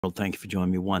Well, thank you for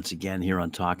joining me once again here on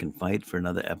Talk and Fight for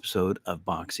another episode of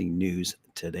Boxing News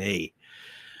Today.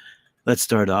 Let's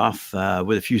start off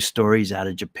with a few stories out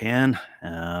of Japan.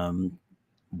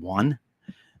 One,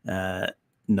 uh,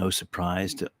 no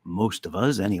surprise to most of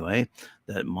us anyway,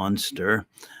 that monster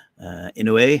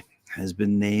Inoue has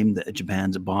been named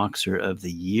Japan's Boxer of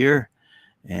the Year.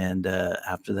 And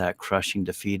after that crushing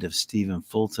defeat of Stephen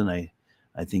Fulton, I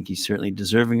think he's certainly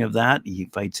deserving of that. He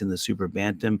fights in the super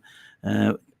bantam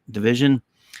uh, division,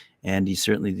 and he's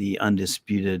certainly the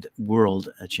undisputed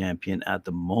world champion at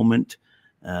the moment.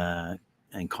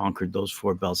 And conquered those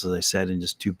four belts, as I said, in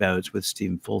just two bouts with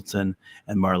Stephen Fulton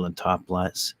and Marlon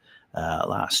Topless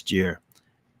last year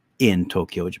in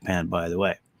Tokyo, Japan, by the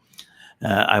way.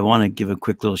 I want to give a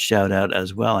quick little shout out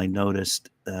as well. I noticed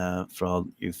for all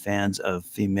you fans of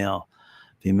females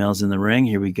in the ring,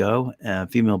 here we go.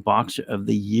 Female Boxer of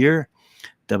the Year,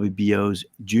 WBO's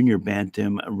junior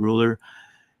bantam ruler,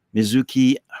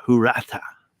 Mizuki Hirata.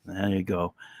 There you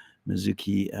go.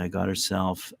 Mizuki got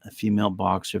herself a Female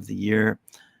Boxer of the Year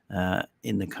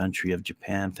in the country of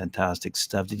Japan. Fantastic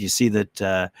stuff. Did you see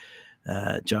that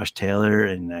Josh Taylor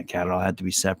and Catterall had to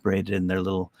be separated in their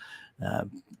little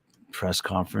press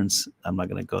conference? I'm not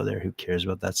going to go there. Who cares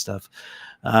about that stuff?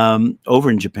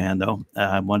 Over in Japan, though,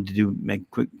 I wanted to make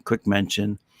quick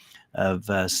mention of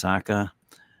Saka.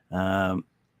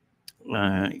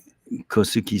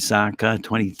 Kosuke Saka,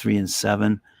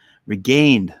 23-7,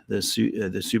 regained the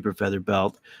super feather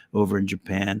belt over in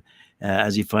Japan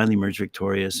as he finally emerged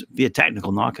victorious via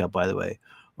technical knockout, by the way,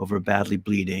 over badly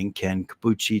bleeding Ken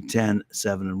Kabuchi,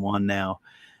 10-7-1 now.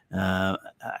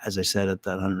 As I said, at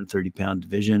that 130-pound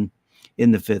division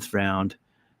in the fifth round,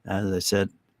 as I said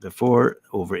before,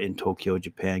 over in Tokyo,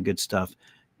 Japan. Good stuff.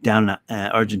 Down in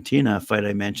Argentina, a fight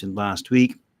I mentioned last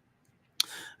week.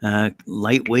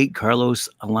 Lightweight Carlos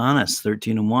Alanis,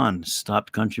 13-1,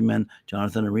 stopped countryman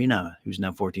Jonathan Arena, who's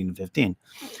now 14-15. And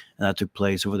that took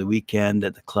place over the weekend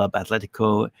at the Club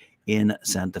Atletico in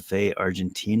Santa Fe,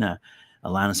 Argentina.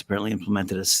 Alanis apparently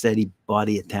implemented a steady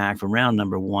body attack from round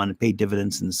number one and paid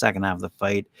dividends in the second half of the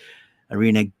fight.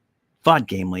 Arena fought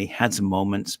gamely, had some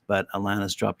moments, but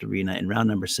Alanis dropped Arena in round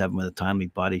number 7 with a timely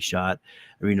body shot.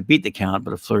 Arena beat the count,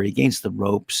 but a flurry against the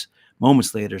ropes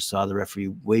moments later saw the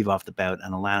referee wave off the bout,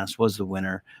 and Alanis was the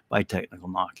winner by technical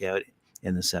knockout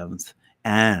in the 7th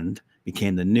and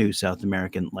became the new South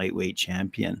American lightweight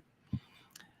champion.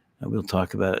 We'll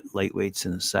talk about lightweights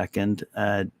in a second.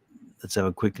 Let's have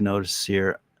a quick notice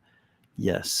here,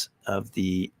 yes, of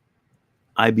the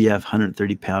IBF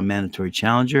 130-pound mandatory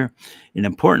challenger, an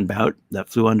important bout that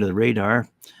flew under the radar.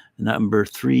 Number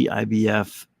 3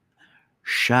 IBF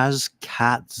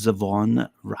Shazkatzavon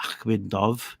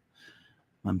Rakhmedov.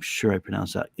 I'm sure I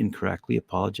pronounced that incorrectly.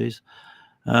 Apologies.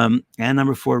 And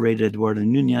number 4 rated Eduardo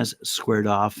Nunez squared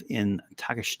off in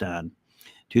Takistan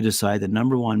to decide the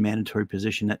number 1 mandatory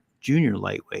position at junior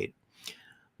lightweight.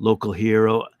 Local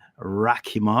hero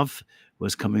Rakhimov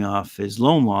was coming off his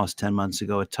lone loss 10 months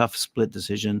ago, a tough split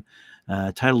decision,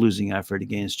 title-losing effort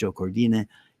against Joe Cordina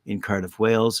in Cardiff,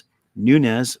 Wales.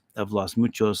 Nunez of Los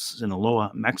Muchos, Sinaloa,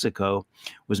 Mexico,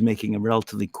 was making a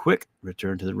relatively quick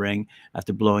return to the ring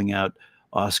after blowing out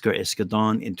Oscar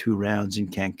Escadon in 2 rounds in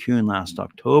Cancun last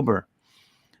October.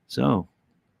 So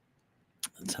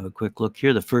let's have a quick look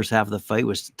here. The first half of the fight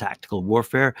was tactical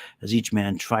warfare as each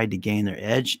man tried to gain their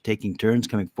edge, taking turns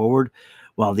coming forward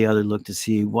while the other looked to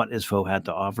see what his foe had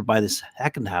to offer. By the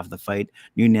second half of the fight,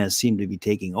 Nunez seemed to be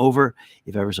taking over,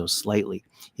 if ever so slightly.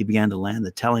 He began to land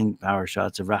the telling power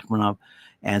shots of Rakhmonov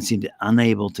and seemed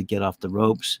unable to get off the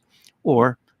ropes,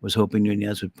 or was hoping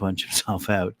Nunez would punch himself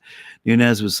out.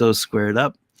 Nunez was so squared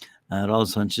up that all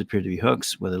his punches appeared to be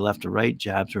hooks, whether left or right.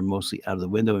 Jabs were mostly out of the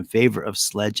window in favor of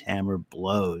sledgehammer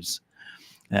blows.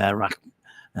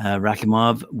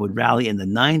 Rakhimov would rally in the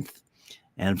 9th,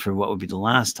 and for what would be the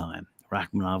last time.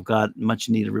 Rakhmonov got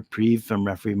much-needed reprieve from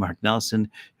referee Mark Nelson,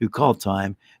 who called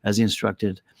time as he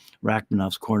instructed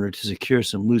Rakhmonov's corner to secure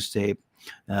some loose tape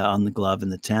on the glove in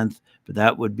the 10th. But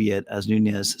that would be it, as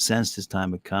Nunez sensed his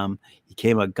time had come. He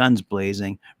came out guns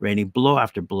blazing, raining blow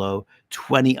after blow,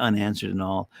 20 unanswered in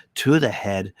all, to the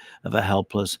head of a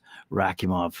helpless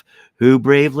Rakhimov, who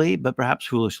bravely, but perhaps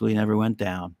foolishly, never went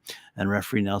down. And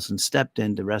referee Nelson stepped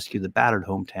in to rescue the battered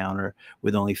hometowner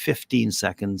with only 15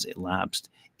 seconds elapsed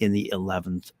in the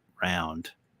 11th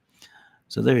round.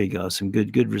 So there you go, some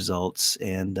good results.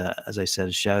 And as I said,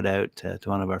 a shout out to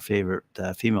one of our favorite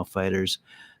female fighters,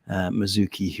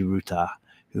 Mizuki Hirata,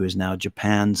 who is now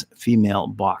Japan's Female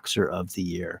Boxer of the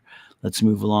Year. Let's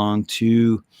move along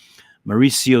to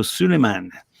Mauricio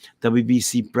Suleiman.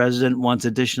 WBC president wants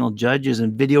additional judges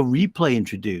and video replay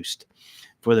introduced.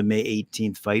 for the May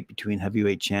 18th fight between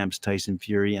heavyweight champs Tyson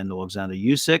Fury and Alexander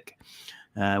Usyk.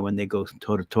 When they go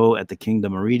toe-to-toe at the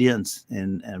Kingdom Arena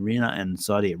in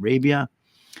Saudi Arabia.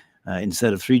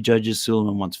 Instead of 3 judges,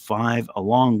 Suleiman wants 5,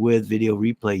 along with video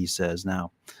replay, he says.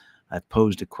 Now, I've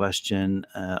posed a question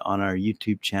on our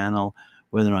YouTube channel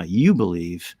whether or not you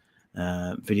believe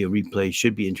video replay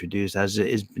should be introduced, as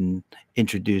it has been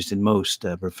introduced in most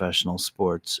professional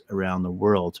sports around the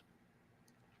world.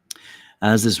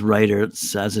 As this writer in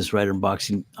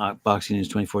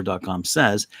boxingnews24.com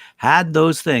says, had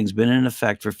those things been in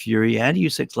effect for Fury and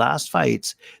Usyk's last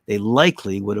fights, they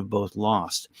likely would have both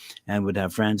lost and would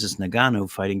have Francis Ngannou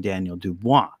fighting Daniel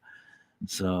Dubois.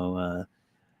 So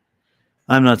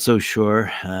I'm not so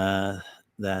sure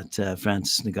that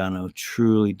Francis Ngannou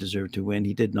truly deserved to win.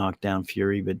 He did knock down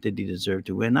Fury, but did he deserve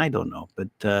to win? I don't know. But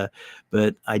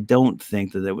I don't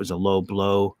think that it was a low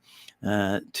blow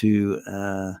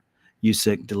to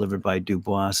Usyk delivered by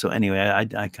Dubois. So anyway,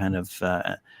 I kind of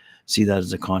see that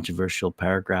as a controversial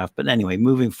paragraph. But anyway,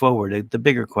 moving forward, the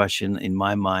bigger question in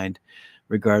my mind,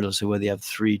 regardless of whether you have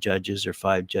 3 judges or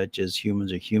 5 judges,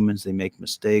 humans are humans. They make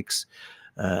mistakes.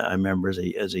 I remember as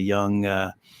a young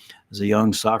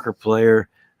soccer player,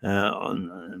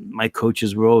 my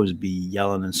coaches would always be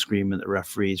yelling and screaming at the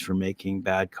referees for making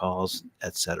bad calls,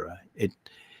 etc. It's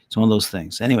one of those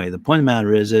things. Anyway, the point of the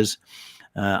matter is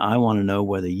I want to know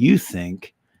whether you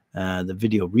think the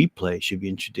video replay should be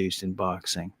introduced in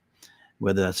boxing.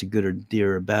 Whether that's a good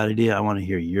or a bad idea, I want to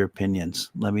hear your opinions.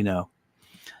 Let me know.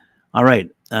 All right.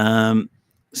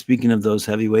 Speaking of those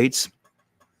heavyweights,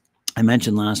 I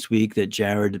mentioned last week that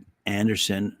Jared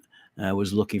Anderson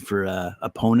was looking for an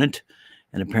opponent,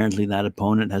 and apparently that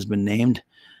opponent has been named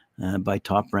by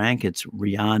Top Rank. It's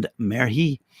Riyad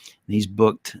Merhi, and he's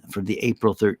booked for the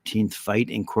April 13th fight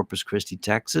in Corpus Christi,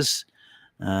 Texas.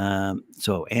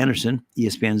 So Anderson,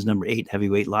 ESPN's number 8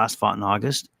 heavyweight, last fought in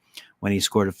August when he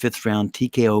scored a 5th round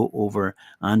TKO over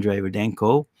Andrei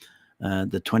Rudenko,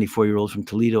 the 24-year-old from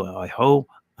Toledo, Ohio.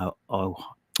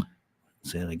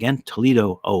 Say it again,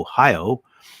 Toledo, Ohio.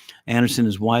 Anderson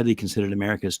is widely considered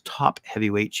America's top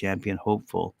heavyweight champion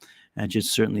hopeful and should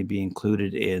certainly be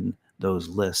included in those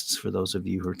lists for those of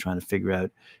you who are trying to figure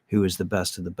out who is the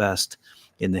best of the best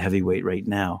in the heavyweight right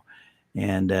now.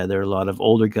 And there are a lot of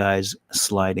older guys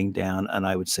sliding down, and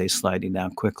I would say sliding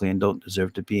down quickly and don't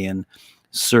deserve to be in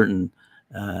certain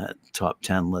top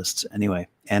 10 lists. Anyway,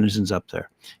 Anderson's up there.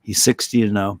 He's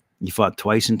 60-0. He fought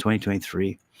twice in 2023,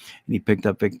 and he picked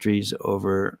up victories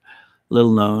over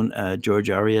little-known George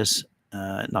Arias,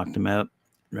 knocked him out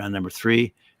round number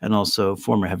 3, and also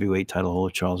former heavyweight title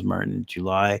holder Charles Martin in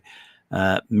July.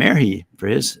 Merhi, for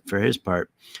his part,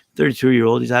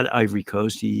 32-year-old, he's out of Ivory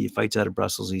Coast. He fights out of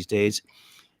Brussels these days.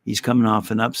 He's coming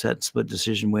off an upset split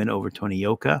decision win over Tony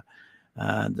Yoka,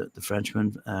 the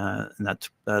Frenchman, and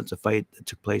that's a fight that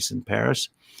took place in Paris.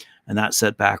 And that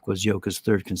setback was Yoka's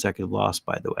 3rd consecutive loss,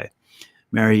 by the way.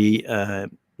 Merhi,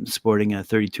 sporting a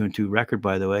 32-2 record,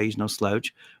 by the way, he's no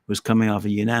slouch, was coming off a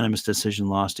unanimous decision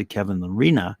loss to Kevin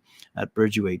Lerena at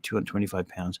Bridgeweight, 225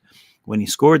 pounds, when he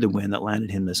scored the win that landed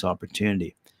him this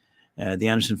opportunity. The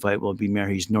Anderson fight will be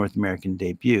Merhi's North American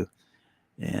debut,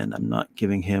 and I'm not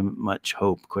giving him much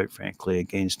hope, quite frankly,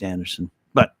 against Anderson.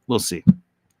 But we'll see.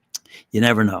 You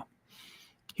never know.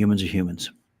 Humans are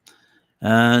humans.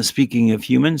 Speaking of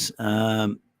humans,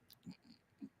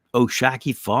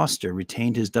 O'Shaquie Foster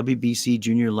retained his WBC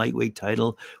junior lightweight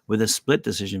title with a split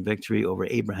decision victory over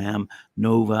Abraham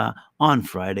Nova on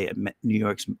Friday at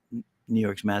New York's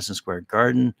Madison Square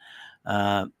Garden.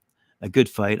 A good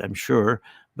fight, I'm sure,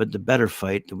 but the better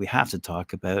fight that we have to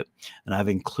talk about, and I've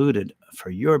included for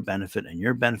your benefit and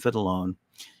your benefit alone,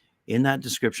 in that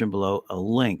description below, a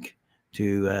link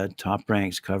to Top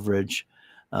Rank's coverage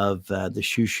of the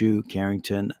Shushu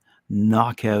Carrington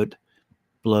knockout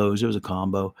blows. It was a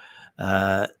combo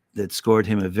that scored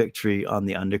him a victory on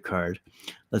the undercard.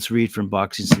 Let's read from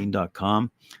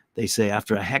BoxingScene.com. They say,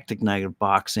 after a hectic night of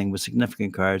boxing with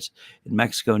significant cards in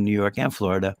Mexico, New York, and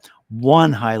Florida,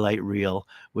 one highlight reel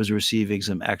was receiving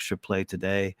some extra play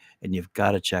today, and you've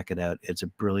got to check it out. It's a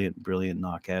brilliant, brilliant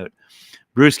knockout.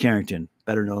 Bruce Carrington,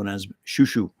 better known as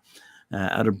Shushu,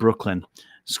 out of Brooklyn,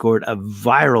 scored a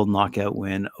viral knockout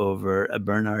win over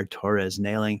Bernard Torres,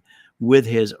 nailing with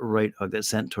his right hook that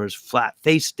sent Torres flat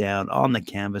face down on the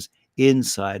canvas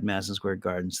inside Madison Square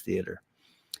Garden's theater.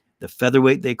 The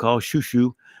featherweight they call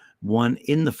Shushu won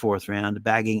in the 4th round,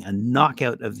 bagging a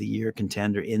knockout of the year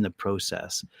contender in the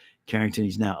process. Carrington,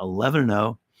 he's now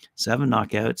 11-0, 7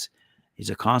 knockouts. He's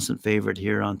a constant favorite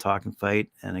here on Talkin Fight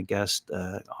and a guest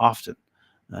often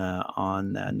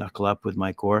on Knuckle Up with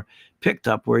Mike Orr, picked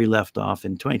up where he left off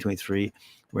in 2023,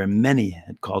 where many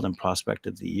had called him Prospect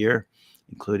of the Year,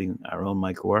 including our own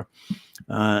Mike Orr.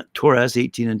 Torres,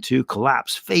 18-2,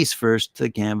 collapsed face first to the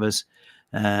canvas,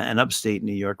 and upstate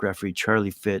New York referee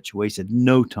Charlie Fitch wasted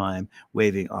no time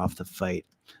waving off the fight.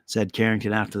 Said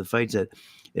Carrington after the fight, said,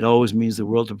 "It always means the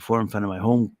world to perform in front of my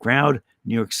home crowd,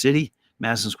 New York City,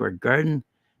 Madison Square Garden.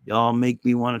 Y'all make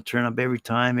me want to turn up every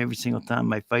single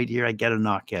time I fight here, I get a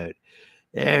knockout.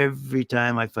 Every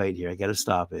time I fight here, I get a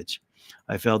stoppage.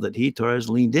 I felt that Torres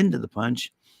leaned into the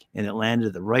punch, and it landed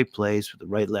at the right place with the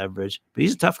right leverage. But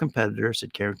he's a tough competitor,"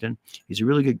 said Carrington. "He's a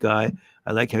really good guy.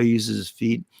 I like how he uses his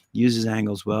feet, uses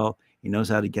angles well. He knows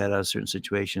how to get out of certain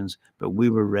situations, but we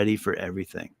were ready for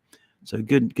everything." So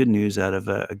good news out of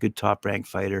a good top-ranked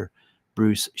fighter,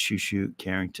 Bruce Shushu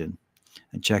Carrington.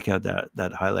 And check out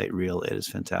that highlight reel. It is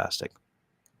fantastic.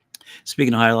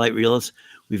 Speaking of highlight reels,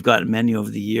 we've gotten many over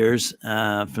the years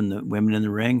from the women in the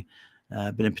ring.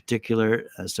 But in particular,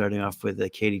 starting off with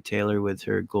Katie Taylor with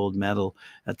her gold medal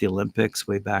at the Olympics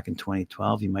way back in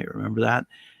 2012. You might remember that.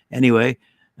 Anyway,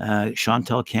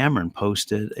 Chantel Cameron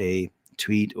posted a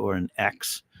tweet or an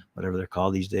X, whatever they're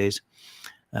called these days,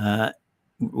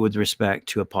 with respect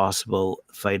to a possible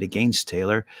fight against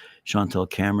Taylor. Chantel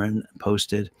Cameron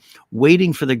posted,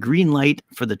 "Waiting for the green light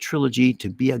for the trilogy to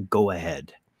be a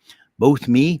go-ahead. Both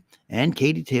me and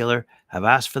Katie Taylor have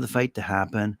asked for the fight to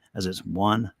happen as it's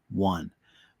 1-1.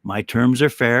 My terms are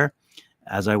fair,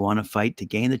 as I want to fight to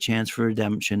gain the chance for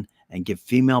redemption and give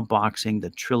female boxing the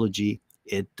trilogy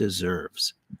it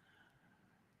deserves."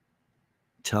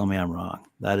 Tell me I'm wrong.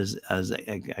 That is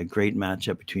a great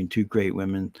matchup between two great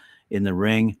women in the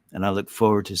ring, and I look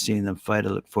forward to seeing them fight. I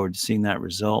look forward to seeing that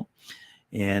result.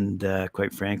 And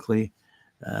quite frankly,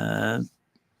 I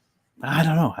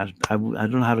don't know. I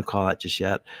don't know how to call that just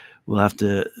yet. We'll have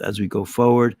to, as we go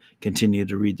forward, continue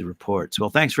to read the reports. Well,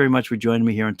 thanks very much for joining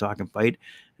me here on Talkin' Fight.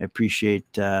 I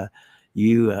appreciate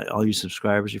you, all your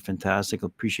subscribers. You're fantastic. I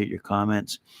appreciate your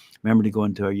comments. Remember to go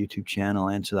into our YouTube channel,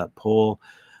 answer that poll.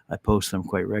 I post them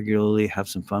quite regularly. Have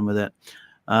some fun with it.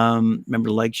 Remember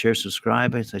to like, share,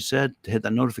 subscribe. As I said, to hit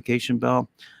that notification bell.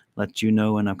 Let you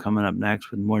know when I'm coming up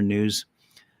next with more news,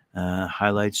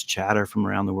 highlights, chatter from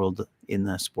around the world in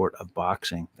the sport of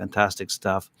boxing. Fantastic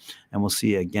stuff. And we'll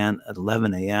see you again at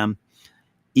 11 a.m.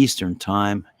 Eastern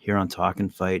Time here on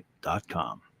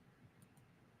talkinfight.com.